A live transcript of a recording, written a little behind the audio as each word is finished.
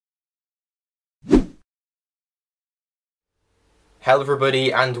Hello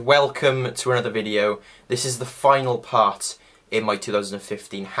everybody and welcome to another video. This is the final part in my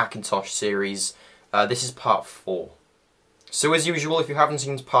 2015 Hackintosh series. This is part 4. So as usual, if you haven't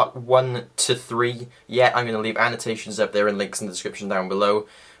seen part 1 to 3 yet, I'm going to leave annotations up there and links in the description down below.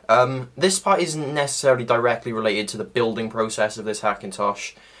 This part isn't necessarily directly related to the building process of this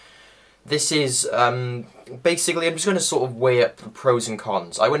Hackintosh. This is, basically, I'm just going to sort of weigh up the pros and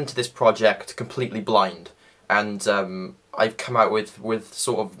cons. I went into this project completely blind, and I've come out with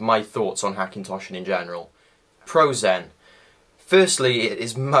sort of my thoughts on Hackintosh'ing in general. Pros then. Firstly, it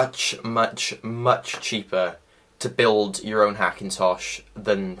is much cheaper to build your own Hackintosh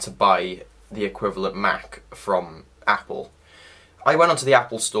than to buy the equivalent Mac from Apple. I went onto the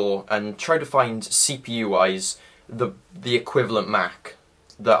Apple store and tried to find CPU-wise the equivalent Mac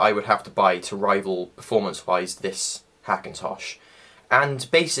that I would have to buy to rival performance-wise this Hackintosh.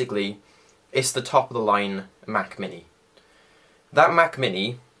 And basically, it's the top of the line Mac Mini. That Mac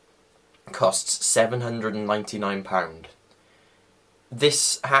Mini costs £799.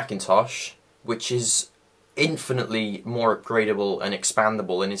 This Hackintosh, which is infinitely more upgradable and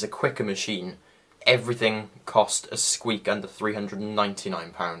expandable and is a quicker machine, everything cost a squeak under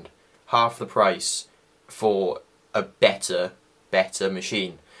 £399. Half the price for a better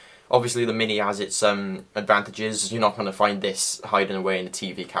machine. Obviously the Mini has its advantages. You're not going to find this hiding away in a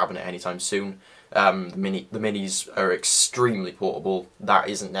TV cabinet anytime soon. The Minis are extremely portable. That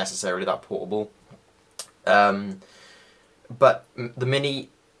isn't necessarily that portable. But the Mini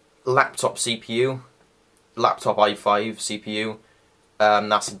laptop CPU, laptop i5 CPU,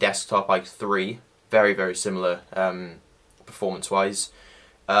 that's a desktop i3, very similar performance-wise.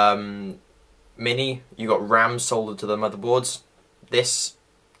 Mini, you got RAM soldered to the motherboards. This,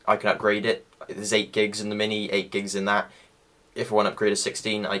 I can upgrade it. There's 8 gigs in the Mini, 8 gigs in that. If I want to upgrade to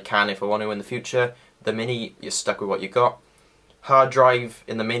 16, I can if I want to in the future. The Mini, you're stuck with what you got. Hard drive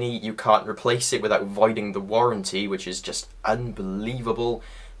in the Mini, you can't replace it without voiding the warranty, which is just unbelievable.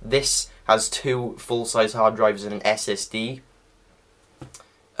 This has 2 full-size hard drives and an SSD,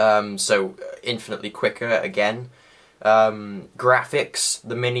 so infinitely quicker again. Graphics,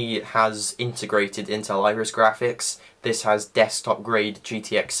 the Mini has integrated Intel Iris graphics. This has desktop-grade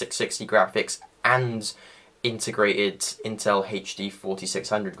GTX 660 graphics and integrated Intel HD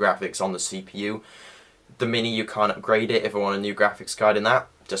 4600 graphics on the CPU. The Mini, you can't upgrade it. If I want a new graphics card in that,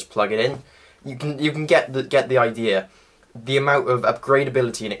 just plug it in. You can get the idea. The amount of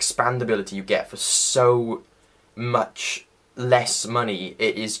upgradability and expandability you get for so much less money,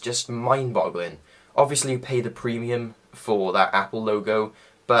 it is just mind-boggling. Obviously you pay the premium for that Apple logo,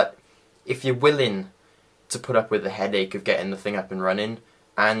 but if you're willing to put up with the headache of getting the thing up and running,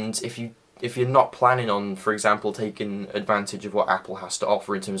 and if you're not planning on, for example, taking advantage of what Apple has to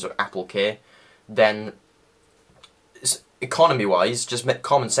offer in terms of Apple Care, then economy-wise, just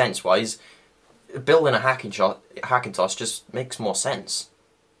common sense-wise, building a Hackintosh just makes more sense.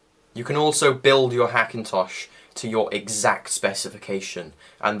 You can also build your Hackintosh to your exact specification,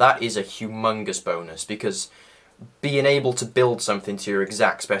 and that is a humongous bonus, because being able to build something to your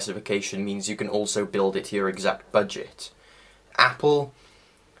exact specification means you can also build it to your exact budget. Apple,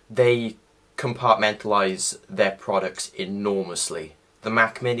 they compartmentalize their products enormously. The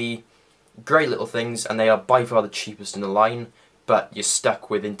Mac Mini, great little things, and they are by far the cheapest in the line, but you're stuck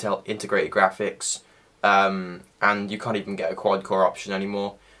with Intel integrated graphics, and you can't even get a quad-core option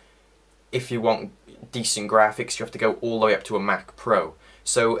anymore. If you want decent graphics, you have to go all the way up to a Mac Pro.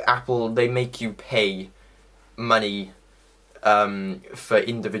 So Apple, they make you pay money for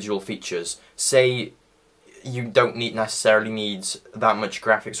individual features. Say you don't necessarily need that much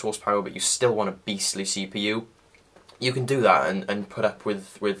graphics horsepower, but you still want a beastly CPU. You can do that and put up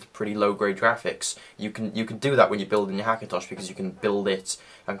with pretty low-grade graphics. You can do that when you're building your Hackintosh, because you can build it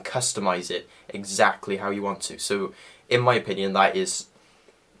and customize it exactly how you want to. So, in my opinion, that is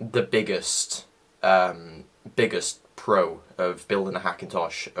the biggest pro of building a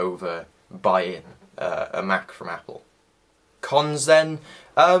Hackintosh over buying a Mac from Apple. Cons then,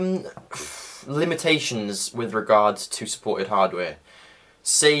 limitations with regards to supported hardware.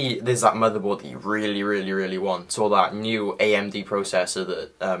 Say there's that motherboard that you really want, or that new AMD processor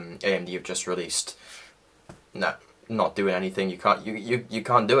that AMD have just released. No, not doing anything. You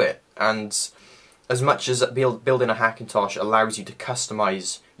can't do it. And as much as building a Hackintosh allows you to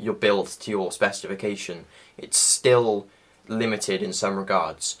customize your build to your specification, it's still limited in some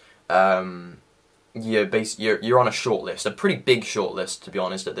regards. You're on a shortlist, a pretty big shortlist to be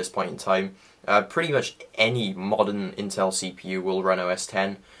honest at this point in time. Pretty much any modern Intel CPU will run OS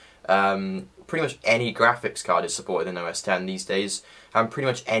X. Pretty much any graphics card is supported in OS X these days, and pretty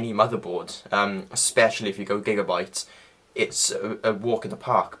much any motherboard, especially if you go gigabyte, it's a walk in the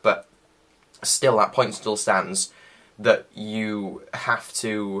park, but still that point still stands that you have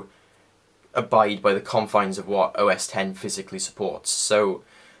to abide by the confines of what OS X physically supports. So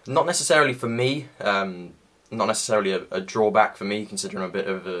not necessarily for me, not necessarily a drawback for me, considering I'm a bit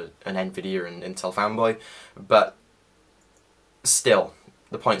of an Nvidia and Intel fanboy, but still,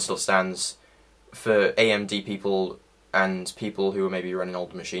 the point still stands for AMD people and people who are maybe running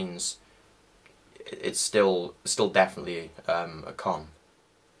older machines. It's still definitely a con.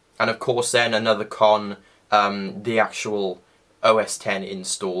 And of course then another con, the actual OS X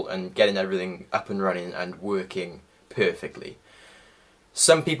install and getting everything up and running and working perfectly.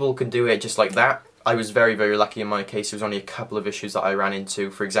 Some people can do it just like that. I was very, very lucky in my case. There was only a couple of issues that I ran into.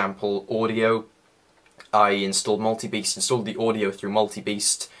 For example, audio. I installed Multibeast, installed the audio through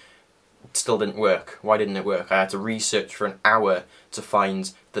Multibeast. It still didn't work. Why didn't it work? I had to research for an hour to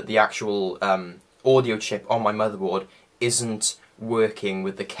find that the actual audio chip on my motherboard isn't working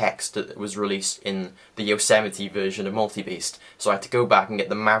with the kext that was released in the Yosemite version of Multibeast. So I had to go back and get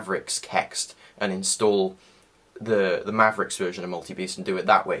the Mavericks kext and install the Mavericks version of Multibeast and do it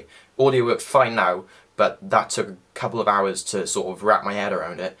that way. Audio works fine now, but that took a couple of hours to sort of wrap my head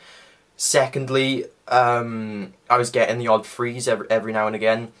around it. Secondly, I was getting the odd freeze every now and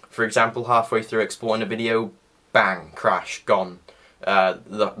again. For example, halfway through exporting a video, bang, crash, gone.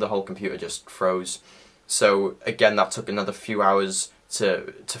 The whole computer just froze. So again, that took another few hours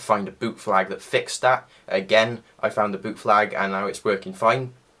to find a boot flag that fixed that. Again, I found the boot flag and now it's working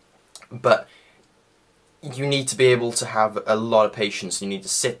fine. But you need to be able to have a lot of patience. You need to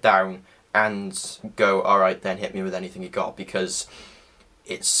sit down and go, alright then, hit me with anything you got, because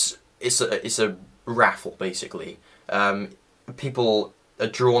it's a raffle basically. People are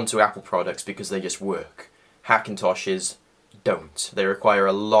drawn to Apple products because they just work. Hackintoshes don't. They require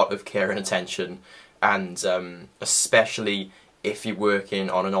a lot of care and attention, and especially if you're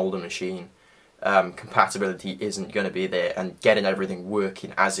working on an older machine, compatibility isn't going to be there, and getting everything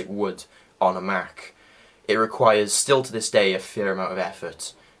working as it would on a Mac, it requires, still to this day, a fair amount of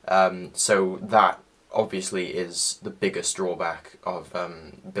effort. So that obviously is the biggest drawback of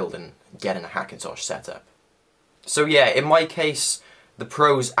getting a Hackintosh setup. So yeah, in my case, the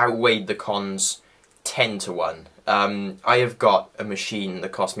pros outweighed the cons 10 to 1. I have got a machine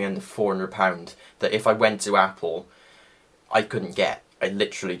that cost me under £400 that if I went to Apple, I couldn't get. I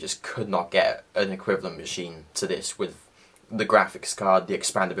literally just could not get an equivalent machine to this with the graphics card, the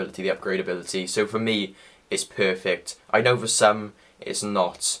expandability, the upgradability. So for me, it's perfect. I know for some, it's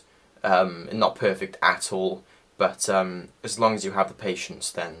not perfect at all, but as long as you have the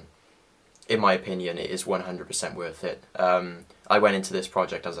patience, then in my opinion it is 100% worth it. I went into this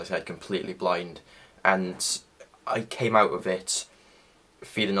project, as I said, completely blind, and I came out of it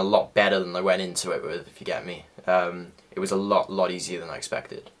feeling a lot better than I went into it with, if you get me. It was a lot easier than I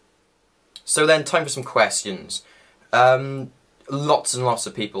expected. So then, time for some questions. Lots and lots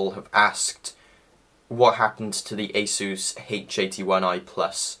of people have asked what happened to the Asus H81i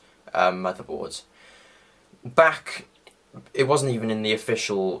Plus motherboard. Back, it wasn't even in the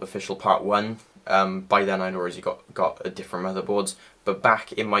official part 1. By then I'd already got a different motherboard. But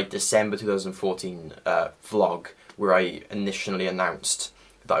back in my December 2014 vlog, where I initially announced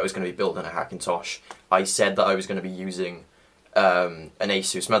that I was going to be building a Hackintosh, I said that I was going to be using an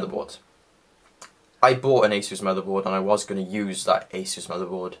Asus motherboard. I bought an Asus motherboard and I was going to use that Asus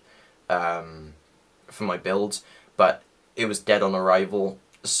motherboard for my build, but it was dead on arrival,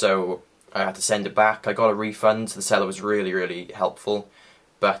 so I had to send it back. I got a refund. The seller was really helpful,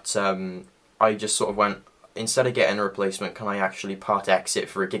 but I just sort of went, instead of getting a replacement, can I actually part X it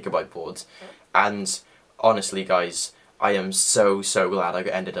for a Gigabyte board? And honestly guys, I am so glad I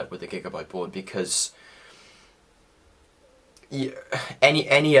ended up with a Gigabyte board, because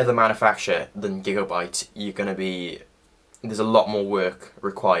any other manufacturer than Gigabyte, there's a lot more work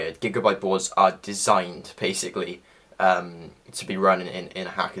required. Gigabyte boards are designed basically to be run in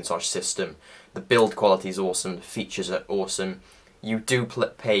a Hackintosh system. The build quality is awesome, the features are awesome. You do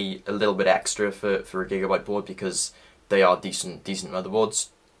pay a little bit extra for a Gigabyte board because they are decent motherboards.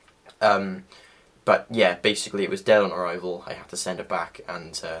 But yeah, basically it was dead on arrival. I had to send it back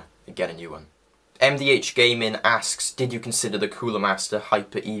and get a new one. MDH Gaming asks, did you consider the Cooler Master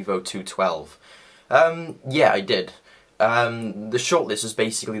Hyper Evo 212? Yeah, I did. The shortlist is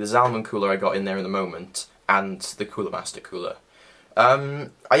basically the Zalman cooler I got in there in the moment and the Cooler Master cooler. I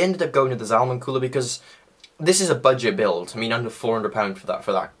ended up going with the Zalman cooler because this is a budget build. I mean, under £400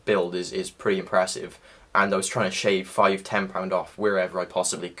 for that build is pretty impressive, and I was trying to shave £5–10 off wherever I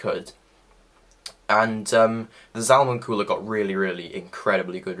possibly could. And the Zalman cooler got really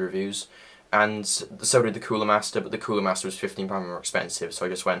incredibly good reviews, and so did the Cooler Master, but the Cooler Master was £15 more expensive, so I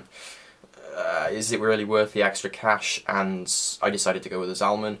just went, is it really worth the extra cash? And I decided to go with the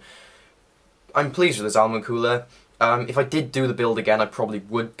Zalman. I'm pleased with the Zalman cooler. If I did do the build again, I probably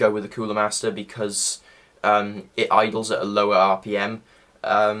would go with the Cooler Master because it idles at a lower RPM.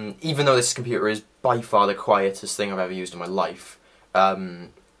 Even though this computer is by far the quietest thing I've ever used in my life,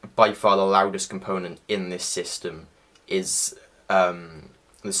 by far the loudest component in this system is the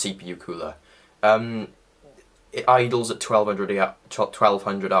CPU cooler. It idles at 1200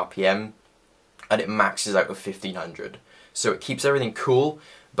 RPM and it maxes out at 1500. So it keeps everything cool,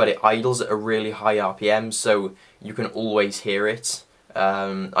 but it idles at a really high RPM, so you can always hear it.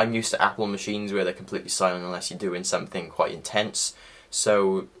 I'm used to Apple machines where they're completely silent unless you're doing something quite intense.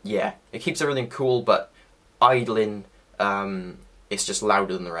 So yeah, it keeps everything cool, but idling, it's just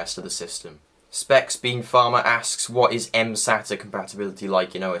louder than the rest of the system. Specs Bean Farmer asks, what is mSATA compatibility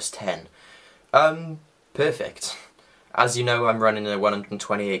like in OS X? Perfect. As you know, I'm running a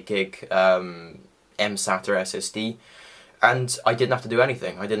 128 gig mSATA SSD, and I didn't have to do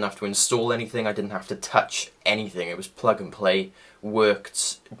anything. I didn't have to install anything, I didn't have to touch anything. It was plug and play,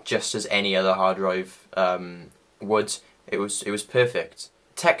 worked just as any other hard drive would. It was perfect.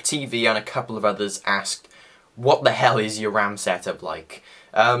 Tech TV and a couple of others asked, what the hell is your RAM setup like?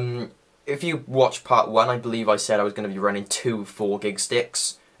 If you watch part 1, I believe I said I was going to be running 2 4 gig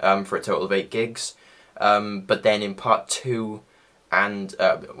sticks for a total of 8 gigs. But then in part 2,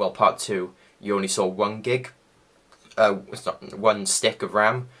 part 2, you only saw 1 gig. It's not 1 stick of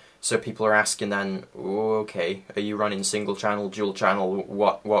RAM. So people are asking then, oh, okay, are you running single channel, dual channel?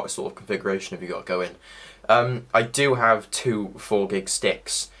 What sort of configuration have you got going? I do have 2 4 gig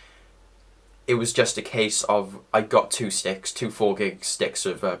sticks. It was just a case of I got 2 4 gig sticks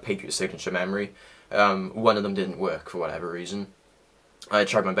of Patriot signature memory. One of them didn't work for whatever reason. I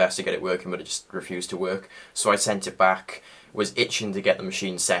tried my best to get it working, but it just refused to work. So I sent it back, was itching to get the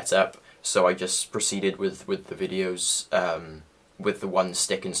machine set up, so I just proceeded with the videos with the 1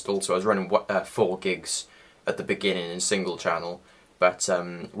 stick installed. So I was running 4 gigs at the beginning in single channel, but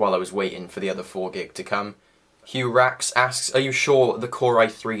while I was waiting for the other 4 gig to come. Hugh Rax asks, are you sure the Core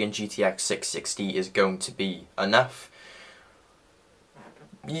i3 and GTX 660 is going to be enough?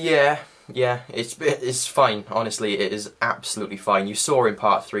 Yeah, it's fine, honestly, it is absolutely fine. You saw in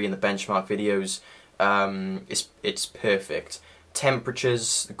part 3 in the benchmark videos, it's perfect.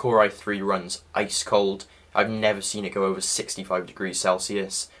 Temperatures, the Core i3 runs ice cold. I've never seen it go over 65 degrees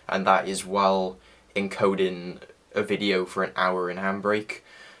Celsius, and that is while encoding a video for an hour in Handbrake.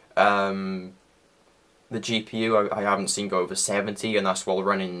 The GPU I haven't seen go over 70, and that's while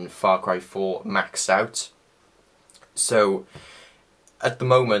running Far Cry 4 maxed out. So at the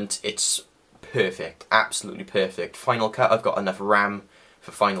moment it's perfect, absolutely perfect. Final Cut, I've got enough RAM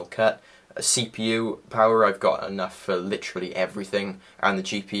for Final Cut. CPU power, I've got enough for literally everything, and the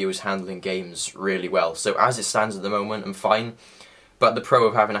GPU is handling games really well. So as it stands at the moment, I'm fine. But the pro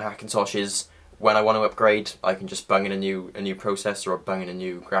of having a Hackintosh is when I want to upgrade, I can just bung in a new processor or bung in a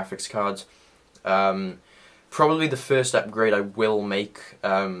new graphics card. Probably the first upgrade I will make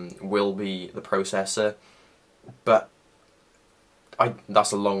will be the processor, but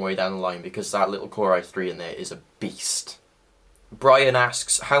that's a long way down the line because that little Core i3 in there is a beast. Brian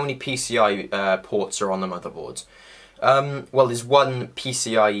asks, how many PCI ports are on the motherboard? Well, there's one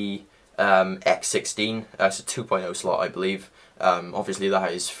PCIe X16, it's a 2.0 slot I believe. Obviously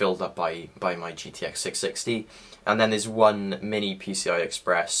that is filled up by my GTX 660, and then there's one mini PCI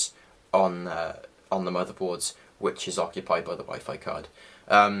Express on the motherboards, which is occupied by the Wi-Fi card.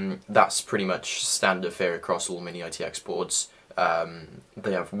 That's pretty much standard fare across all mini ITX boards.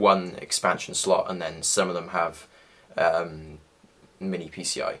 They have one expansion slot, and then some of them have mini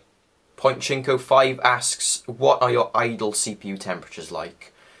PCI. Pointchinko5 asks, what are your idle CPU temperatures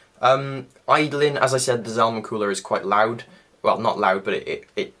like? Idling, as I said, the Zalman cooler is quite loud. Well, not loud, but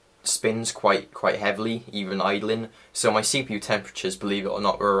it spins quite heavily, even idling. So my CPU temperatures, believe it or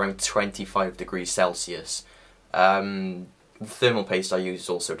not, were around 25 degrees Celsius. The thermal paste I use is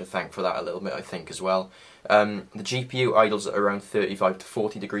also to thank for that a little bit, I think, as well. The GPU idles at around 35 to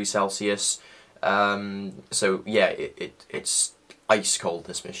 40 degrees Celsius. So yeah, it's ice cold,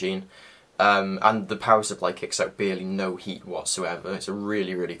 this machine. And the power supply kicks out barely no heat whatsoever. It's a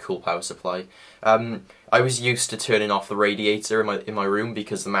really cool power supply. I was used to turning off the radiator in my room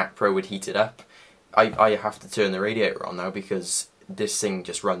because the Mac Pro would heat it up. I have to turn the radiator on now because this thing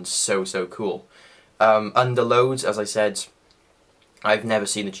just runs so cool. Under loads, as I said, I've never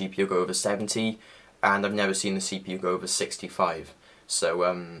seen the GPU go over 70, and I've never seen the CPU go over 65. So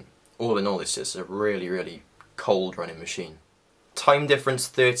all in all, it's just a really cold running machine. Time Difference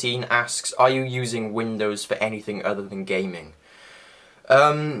 13 asks, are you using Windows for anything other than gaming?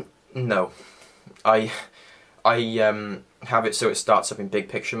 No. I have it so it starts up in big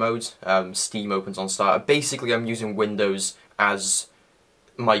picture mode. Steam opens on start. Basically, I'm using Windows as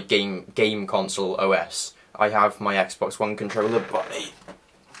my game console OS. I have my Xbox One controller by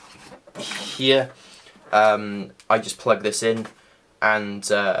here. I just plug this in, and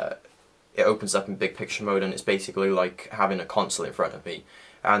it opens up in big picture mode, and it's basically like having a console in front of me,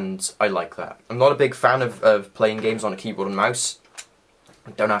 and I like that. I'm not a big fan of playing games on a keyboard and mouse.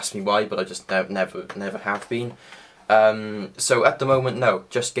 Don't ask me why, but I just never have been. So at the moment, no,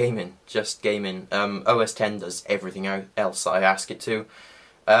 just gaming, OS 10 does everything else that I ask it to.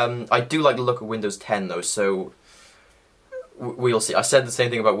 I do like the look of Windows 10 though, so we'll see. I said the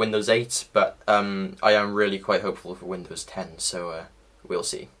same thing about Windows 8, but I am really quite hopeful for Windows 10, so we'll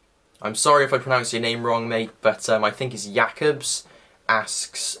see. I'm sorry if I pronounce your name wrong, mate, but I think it's Jacobs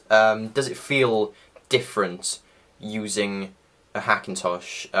asks, does it feel different using a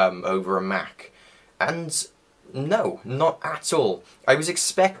Hackintosh over a Mac? And no, not at all. I was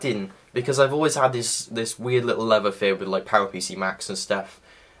expecting, because I've always had this weird little love affair with like PowerPC Macs and stuff,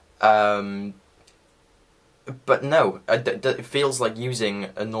 but no, it feels like using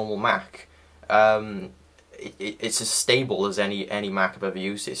a normal Mac. It's as stable as any Mac I've ever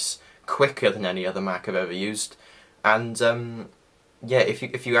used. It's quicker than any other Mac I've ever used, and yeah,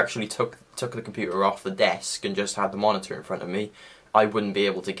 if you actually took the computer off the desk and just had the monitor in front of me, I wouldn't be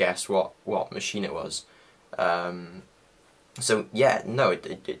able to guess what machine it was. So yeah, no,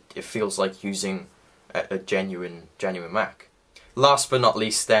 it feels like using a genuine Mac. Last but not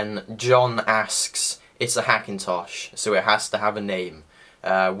least then, John asks, it's a Hackintosh, so it has to have a name.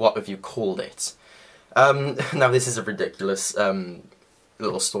 What have you called it? Now this is a ridiculous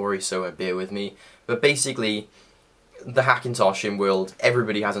little story, so bear with me. But basically, the Hackintosh'ing world,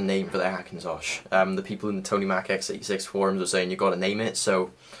 everybody has a name for their Hackintosh. The people in the Tony Mac x86 forums are saying you got to name it,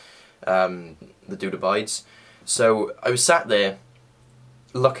 so the dude abides. So I was sat there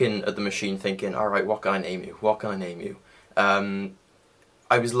looking at the machine thinking, alright, what can I name you? What can I name you?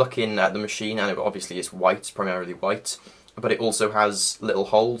 I was looking at the machine, and obviously it's white, it's primarily white, but it also has little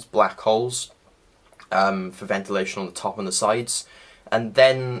holes, black holes, for ventilation on the top and the sides. And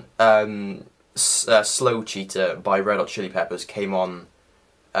then Slow Cheater by Red Hot Chili Peppers came on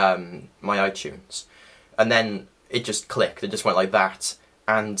my iTunes, and then it just clicked, it just went like that,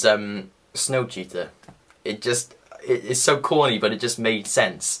 and Snow Cheater, it's so corny, but it just made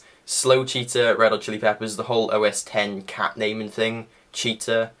sense. Slow Cheater, Red Hot Chili Peppers, the whole OS 10 cat naming thing,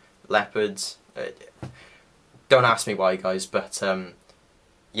 cheetah, leopards, don't ask me why, guys, but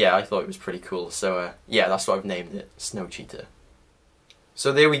yeah, I thought it was pretty cool, so yeah, that's what I've named it, Snow Cheater.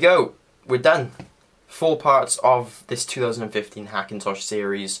 So there we go, we're done. 4 parts of this 2015 Hackintosh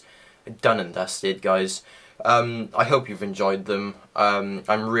series, done and dusted, guys. I hope you've enjoyed them.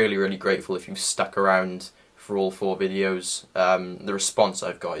 I'm really grateful if you've stuck around for all 4 videos. The response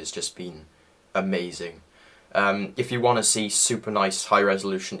I've got has just been amazing. If you want to see super nice high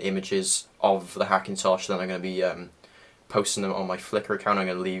resolution images of the Hackintosh, then I'm going to be posting them on my Flickr account. I'm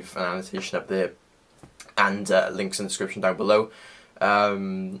going to leave an annotation up there and links in the description down below.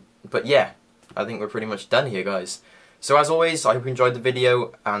 But yeah, I think we're pretty much done here, guys. So as always, I hope you enjoyed the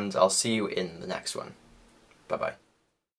video, and I'll see you in the next one. Bye bye.